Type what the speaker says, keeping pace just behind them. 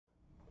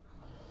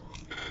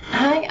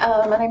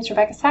my name is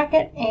Rebecca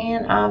Sackett,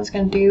 and I was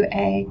going to do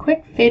a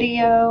quick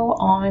video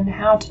on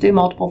how to do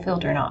multiple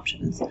filtering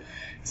options.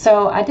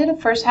 So I did a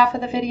first half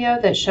of the video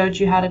that showed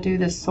you how to do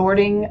this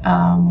sorting,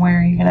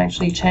 where you can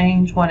actually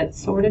change what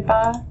it's sorted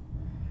by,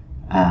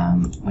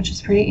 which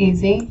is pretty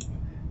easy.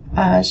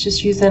 It's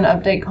just using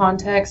update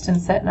context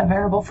and setting a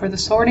variable for the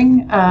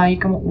sorting. You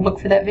can look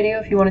for that video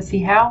if you want to see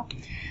how.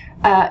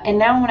 And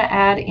now I want to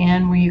add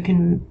in where you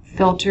can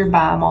filter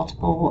by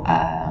multiple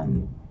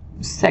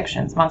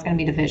sections. Mine's going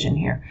to be division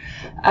here.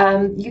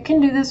 You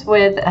can do this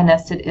with a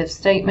nested if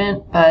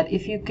statement, but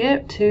if you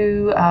get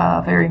to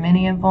very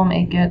many of them,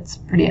 it gets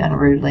pretty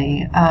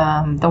unruly.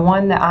 The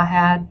one that I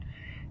had,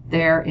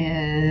 there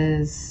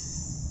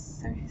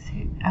is,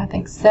 I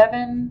think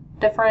 7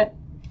 different,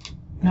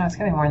 no, it's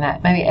going to be more than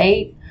that, maybe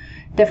 8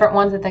 different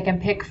ones that they can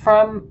pick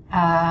from,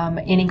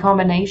 any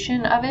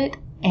combination of it,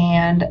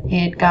 and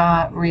it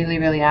got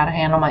really out of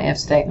hand on my if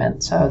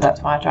statement, so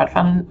that's why I tried to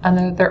find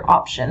another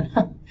option.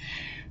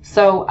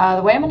 So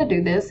the way I'm going to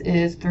do this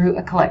is through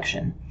a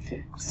collection.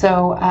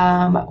 So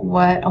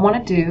what I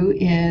want to do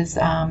is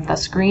the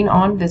screen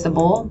on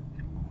visible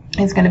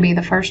is going to be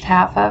the first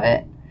half of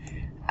it.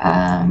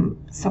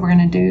 So we're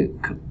going to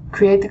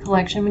create the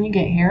collection when you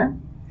get here.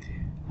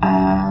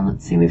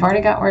 Let's see, we've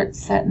already got where it's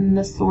setting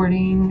the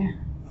sorting.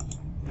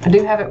 I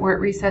do have it where it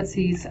resets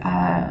these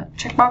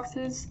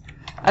checkboxes.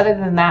 Other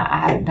than that, I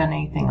haven't done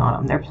anything on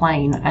them. They're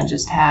plain. I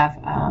just have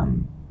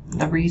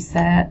the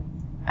reset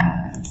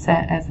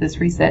set as this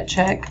reset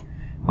check,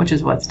 which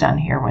is what's done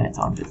here when it's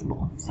on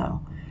visible.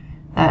 So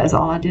that is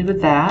all I did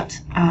with that.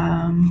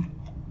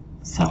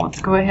 So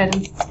let's go ahead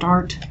and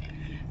start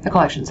the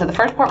collection. So the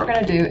first part we're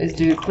going to do is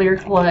do clear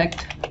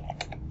collect,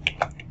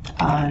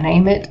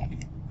 name it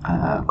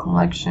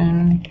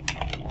collection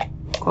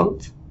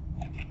quotes,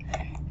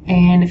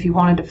 and if you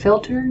wanted to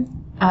filter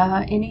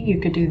any,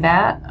 you could do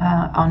that.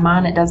 On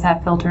mine it does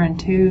have filter in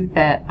 2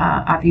 that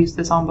I've used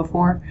this on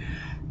before,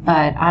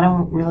 but I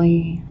don't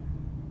need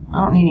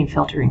any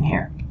filtering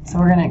here, so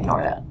we're going to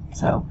ignore that.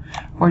 So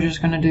we're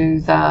just going to do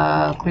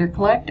the clear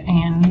collect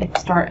and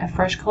start a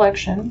fresh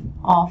collection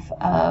off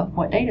of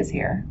what data is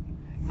here.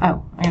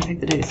 Oh, I'm going to pick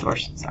the data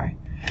source, sorry.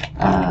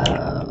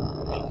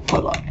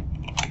 Quote log.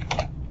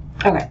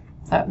 Okay,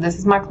 so this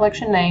is my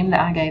collection name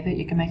that I gave it.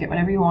 You can make it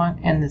whatever you want,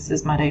 and this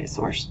is my data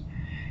source.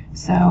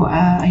 So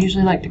I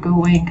usually like to go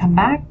away and come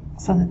back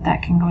so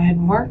that can go ahead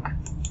and work.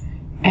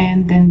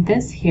 And then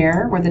this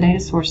here, where the data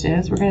source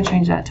is, we're going to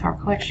change that to our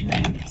collection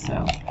name.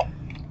 So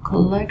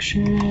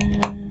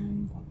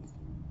collection.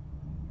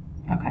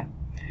 Okay.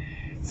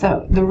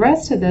 So the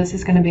rest of this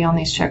is going to be on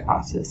these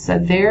checkboxes. So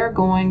they're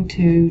going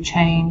to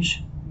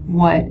change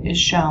what is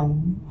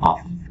shown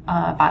off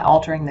by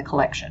altering the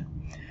collection.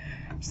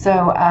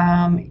 So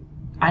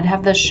I'd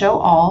have the show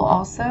all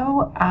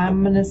also.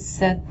 I'm going to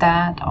set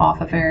that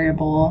off a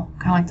variable,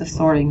 kind of like the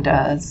sorting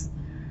does.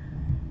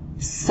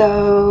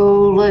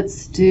 So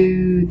let's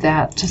do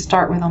that to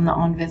start with on the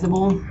on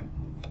visible.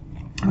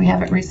 We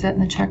have it reset in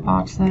the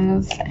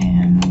checkboxes,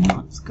 and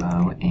let's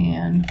go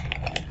and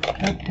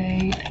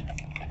update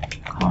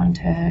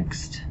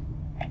context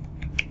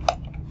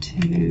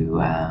to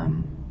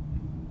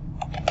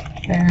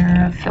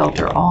var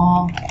filter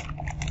all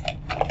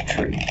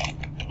true.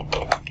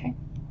 Okay.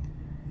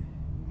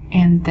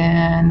 And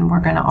then we're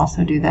going to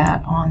also do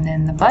that on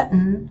then the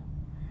button,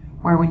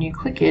 where when you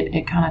click it,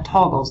 it kind of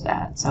toggles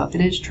that. So if it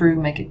is true,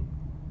 make it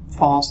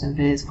false, and if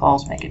it is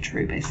false, make it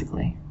true,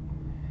 basically.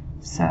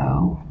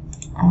 So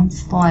on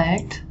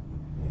select,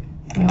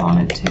 we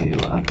want it to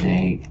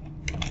update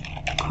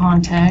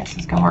context.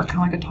 It's going to work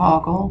kind of like a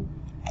toggle.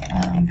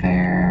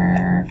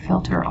 Var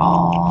filter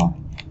all,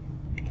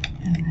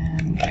 and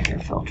then var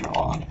filter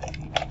all.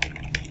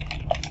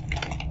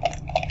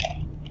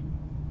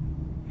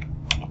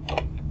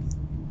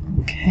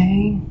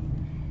 Okay.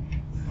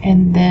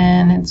 And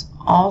then it's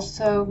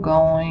also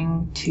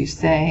going to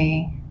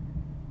say,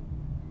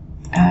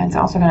 it's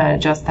also going to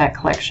adjust that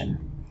collection.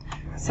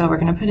 So we're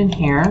going to put in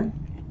here,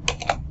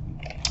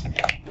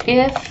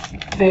 if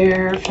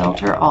var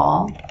filter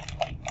all,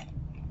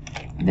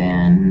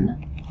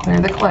 then clear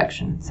the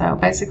collection. So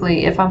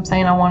basically, if I'm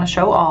saying I want to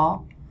show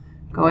all,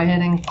 go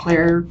ahead and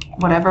clear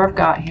whatever I've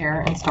got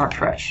here and start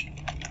fresh.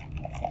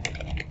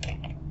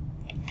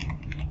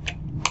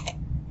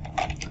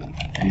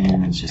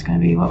 And it's just going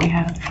to be what we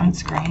had at the front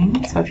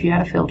screen. So if you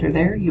had a filter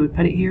there, you would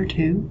put it here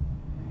too.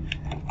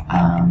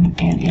 And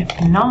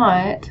if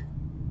not,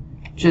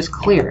 just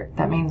clear it.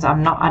 That means I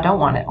don't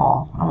want it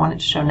all. I want it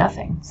to show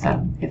nothing.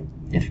 So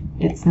if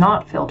it's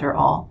not filter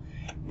all,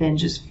 then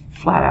just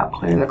flat out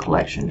clear the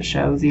collection to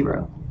show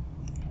 0.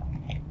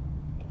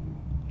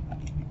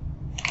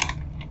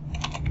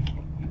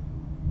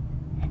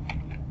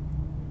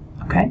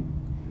 Okay.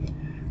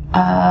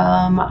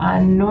 I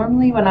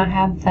normally, when I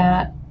have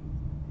that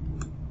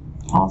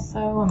also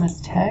on this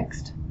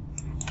text,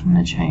 I'm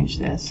going to change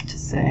this to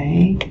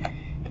say,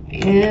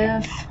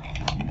 if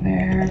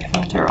var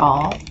filter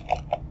all,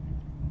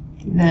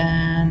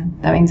 then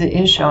that means it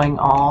is showing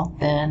all.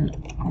 Then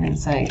I'm going to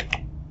say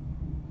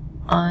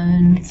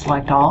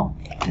unselect all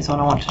is what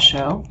I want to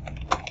show.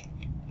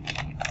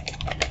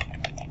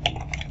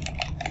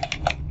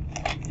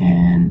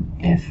 And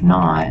if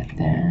not,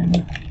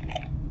 then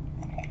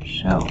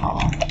show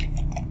all.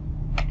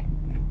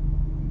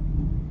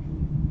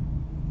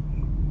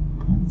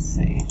 Let's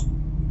see.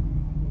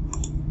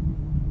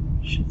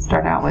 Should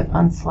start out with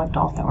unselect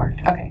all if that worked.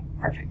 Okay,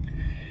 perfect.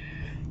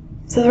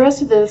 So the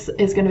rest of this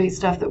is going to be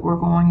stuff that we're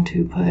going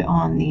to put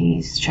on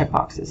these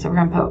checkboxes. So we're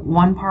going to put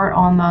one part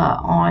on the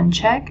on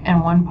check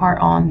and one part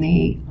on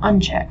the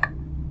uncheck.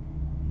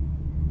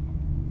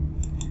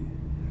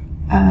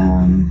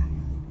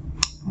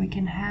 We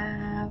can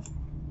have,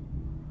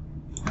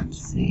 let's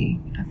see,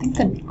 I think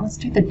that, let's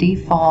do the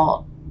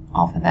default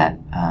off of that,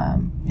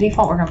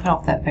 default we're going to put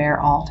off that var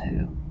all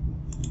too.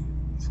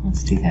 So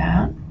let's do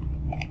that.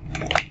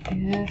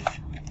 If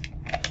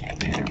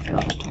var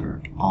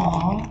filter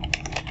all,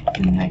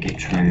 then make it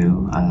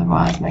true,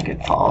 otherwise make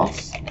it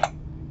false.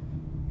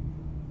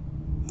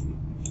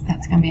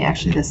 That's going to be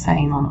actually the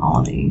same on all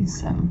of these,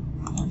 so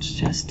let's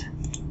just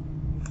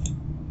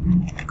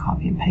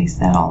copy and paste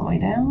that all the way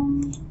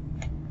down.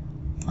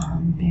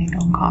 I'm big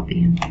on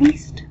copy and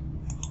paste.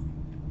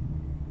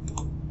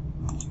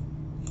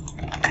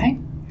 Okay,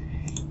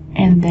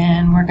 and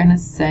then we're going to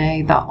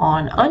say the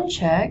on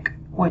uncheck,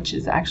 which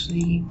is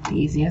actually the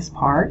easiest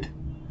part.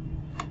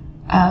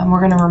 We're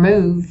going to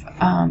remove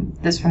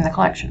this from the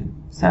collection.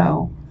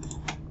 So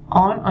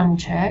on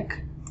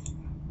uncheck,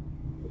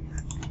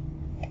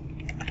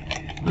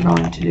 we're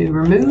going to do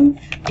remove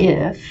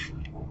if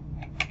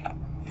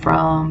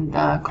from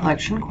the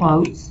collection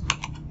quotes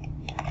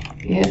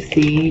if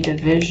the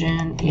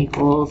division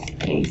equals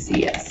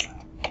ACS.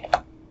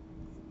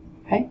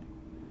 Okay,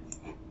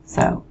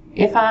 so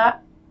if I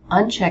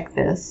uncheck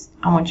this,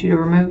 I want you to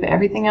remove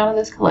everything out of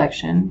this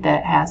collection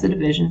that has a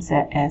division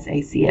set as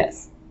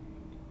ACS.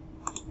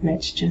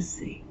 Let's just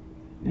see.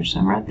 There's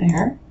some right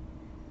there.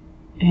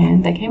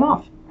 And they came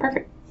off.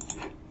 Perfect.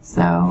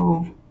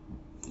 So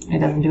it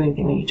doesn't do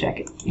anything when you check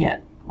it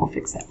yet. We'll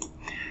fix that.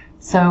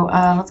 So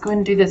let's go ahead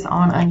and do this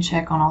on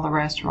uncheck on all the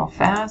rest real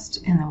fast,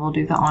 and then we'll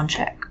do the on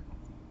check.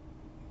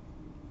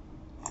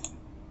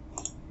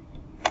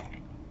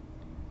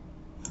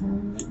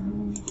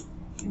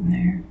 In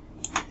there.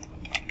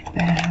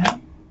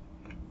 Bad.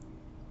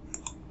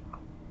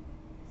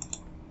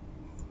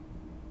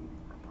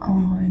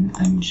 On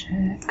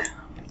uncheck.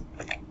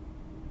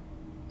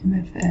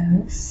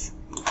 MFS.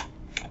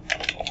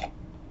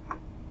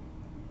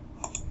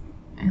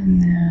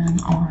 And then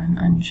on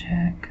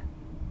uncheck.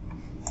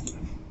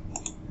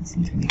 This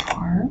needs to be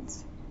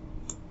cards.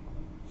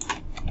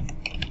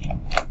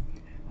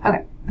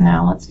 Okay,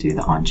 now let's do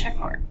the on check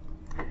part.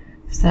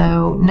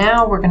 So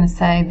now we're going to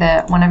say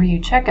that whenever you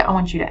check it, I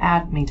want you to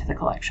add me to the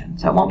collection.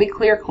 So it won't be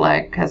clear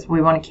collect because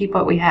we want to keep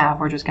what we have.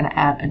 We're just going to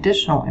add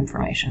additional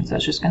information. So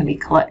it's just going to be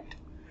collect.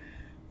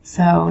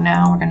 So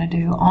now we're going to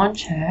do on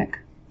check,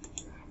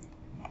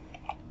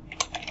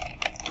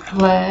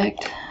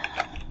 collect,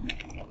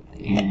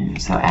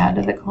 and so add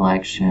to the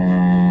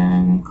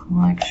collection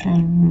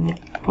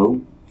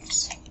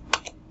quotes.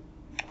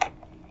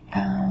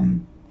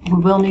 We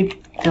will need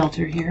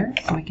filter here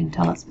so we can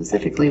tell it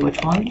specifically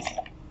which ones.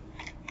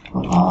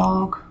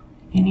 Log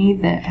any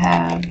that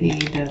have the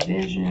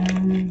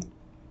division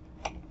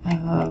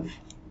of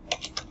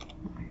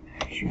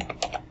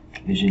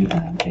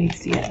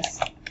ACS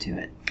to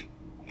it.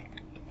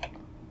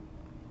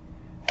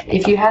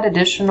 If you had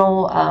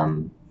additional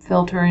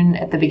filtering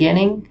at the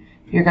beginning,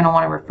 you're going to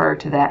want to refer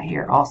to that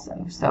here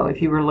also. So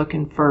if you were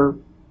looking for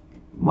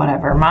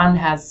whatever, mine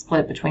has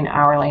split between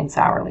hourly and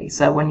hourly.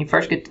 So when you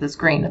first get to the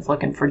screen, it's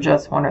looking for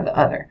just one or the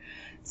other.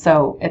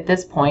 So at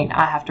this point,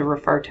 I have to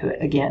refer to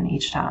it again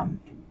each time.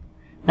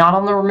 Not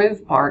on the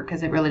remove part,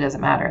 because it really doesn't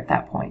matter at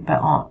that point, but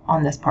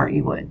on this part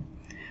you would.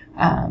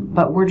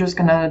 But we're just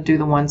going to do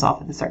the ones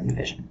off of the certain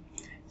division.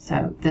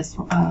 So this,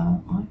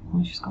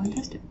 we'll just go and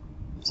test it.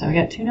 So we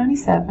got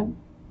 297.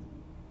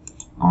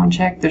 On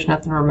check, there's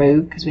nothing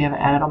removed because we haven't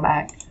added them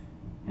back.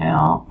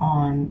 Now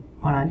on,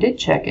 when I did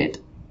check it,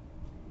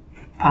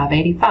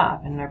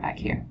 585, and they're back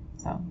here.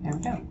 So there we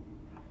go.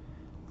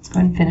 Let's go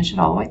ahead and finish it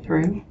all the way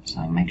through so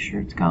I can make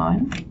sure it's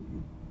gone.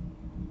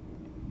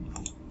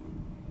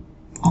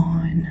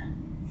 On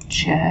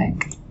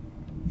check.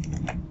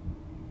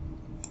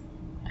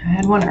 I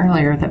had one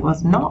earlier that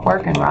was not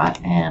working right,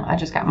 and I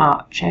just got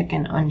my check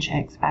and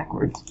unchecks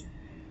backwards.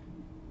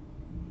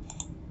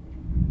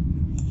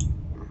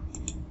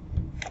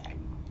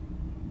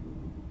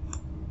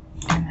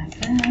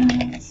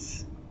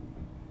 MFS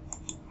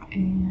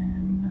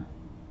and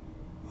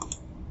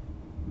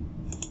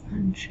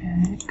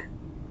uncheck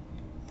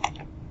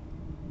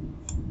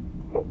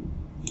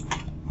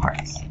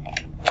parts.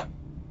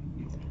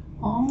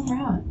 All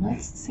right,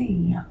 let's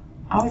see.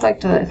 I always like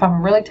to, if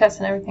I'm really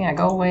testing everything, I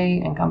go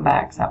away and come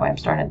back. So that way I'm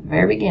starting at the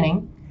very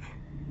beginning.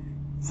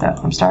 So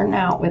I'm starting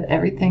out with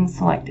everything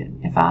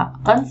selected. If I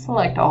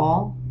unselect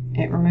all,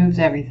 it removes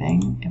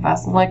everything. If I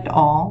select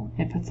all,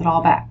 it puts it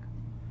all back.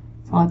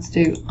 So let's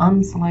do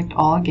unselect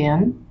all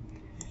again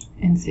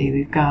and see.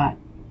 We've got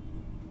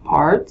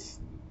parts.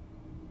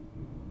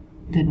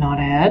 Did not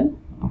add.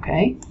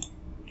 Okay.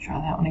 Try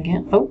that one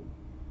again. Oh,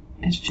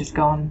 it's just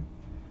going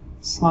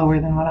slower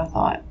than what I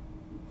thought.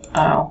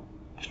 Oh.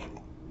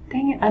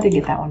 Dang it, I did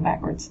get that one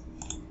backwards.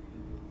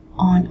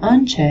 On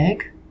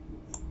uncheck.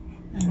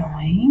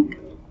 Annoying.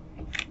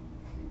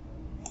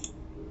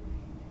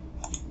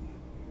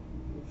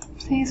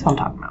 See, that's what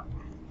I'm talking about.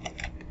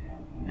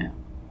 Now,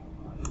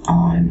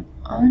 on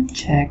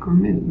uncheck,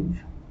 remove.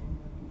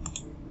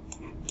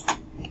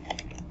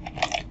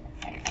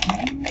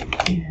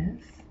 If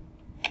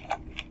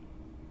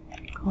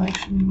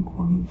collection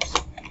quotes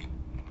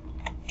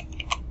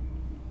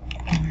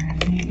are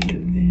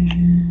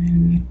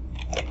division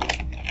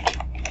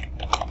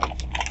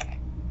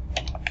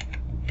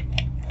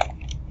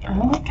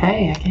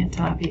okay, I can't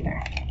type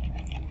either.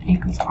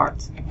 Equals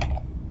parts.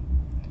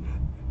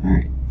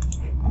 Alright,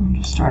 I'll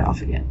just start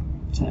off again.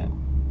 So,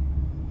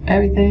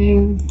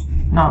 everything,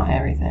 not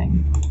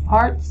everything.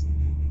 Parts,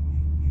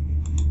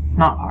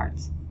 not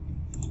parts.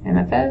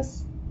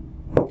 MFS,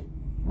 oh,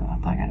 I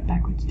thought I got it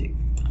backwards too.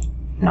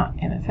 Not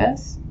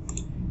MFS.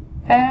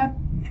 Fab.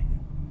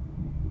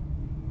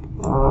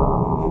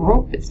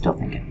 Oh, it's still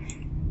thinking.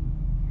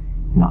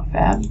 Not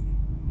fab.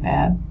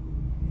 Fab.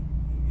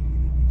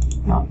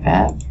 Not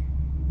fab.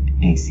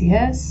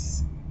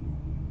 ACS.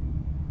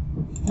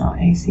 Not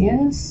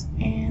ACS.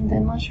 And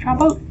then let's try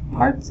both.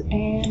 Parts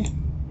and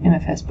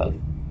MFS both.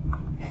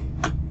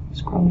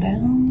 Scroll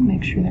down,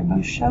 make sure they're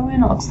both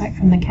showing. It looks like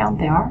from the count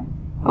they are.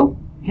 Oh,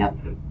 yep.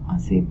 I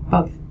see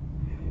both.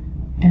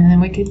 And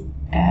then we could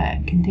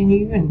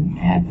continue and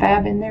add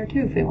fab in there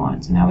too if we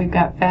want. So now we've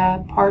got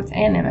fab, parts,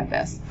 and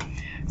MFS.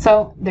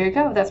 So there you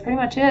go. That's pretty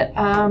much it.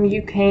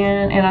 You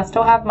can, and I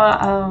still have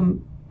my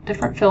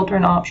different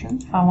filtering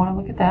options if I want to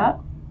look at that.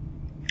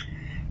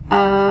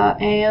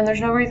 And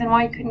there's no reason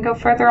why you couldn't go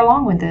further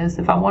along with this.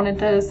 If I wanted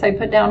to say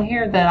put down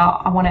here that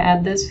I want to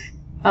add this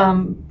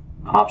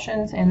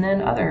options and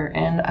then other,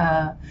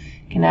 and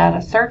can add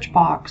a search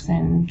box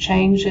and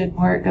change it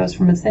where it goes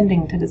from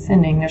ascending to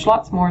descending. There's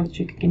lots more that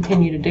you can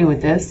continue to do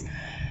with this.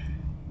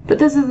 But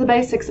this is the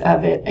basics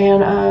of it.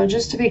 And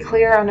just to be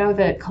clear, I know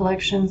that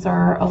collections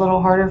are a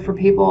little harder for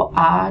people.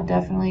 I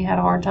definitely had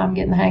a hard time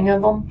getting the hang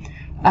of them.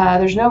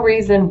 There's no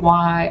reason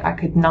why I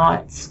could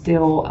not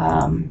still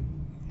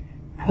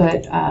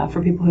put,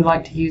 for people who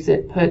like to use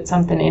it, put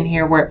something in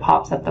here where it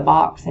pops up the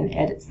box and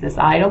edits this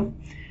item.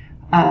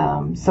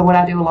 So what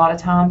I do a lot of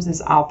times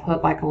is I'll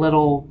put like a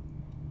little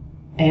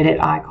edit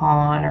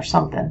icon or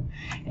something.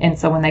 And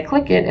so when they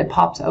click it, it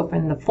pops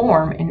open the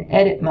form in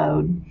edit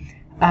mode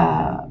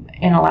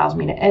and allows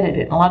me to edit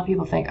it. And a lot of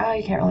people think, oh,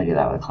 you can't really do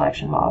that with a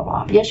collection, blah, blah,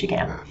 blah. Yes, you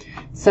can.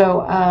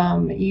 So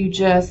you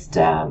just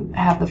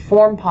have the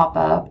form pop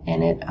up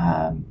and it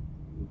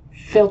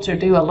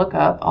do a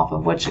lookup off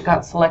of what you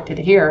got selected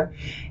here.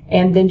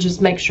 And then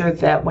just make sure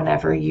that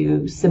whenever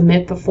you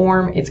submit the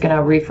form, it's going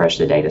to refresh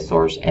the data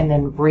source and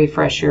then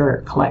refresh your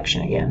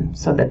collection again,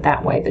 so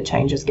that way the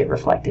changes get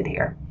reflected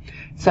here.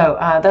 So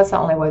that's the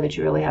only way that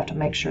you really have to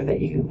make sure that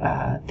you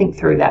think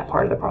through that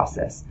part of the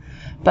process.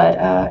 But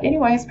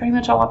anyway, it's pretty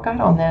much all I've got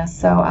on this.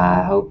 So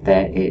I hope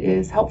that it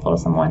is helpful to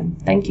someone.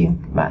 Thank you.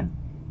 Bye.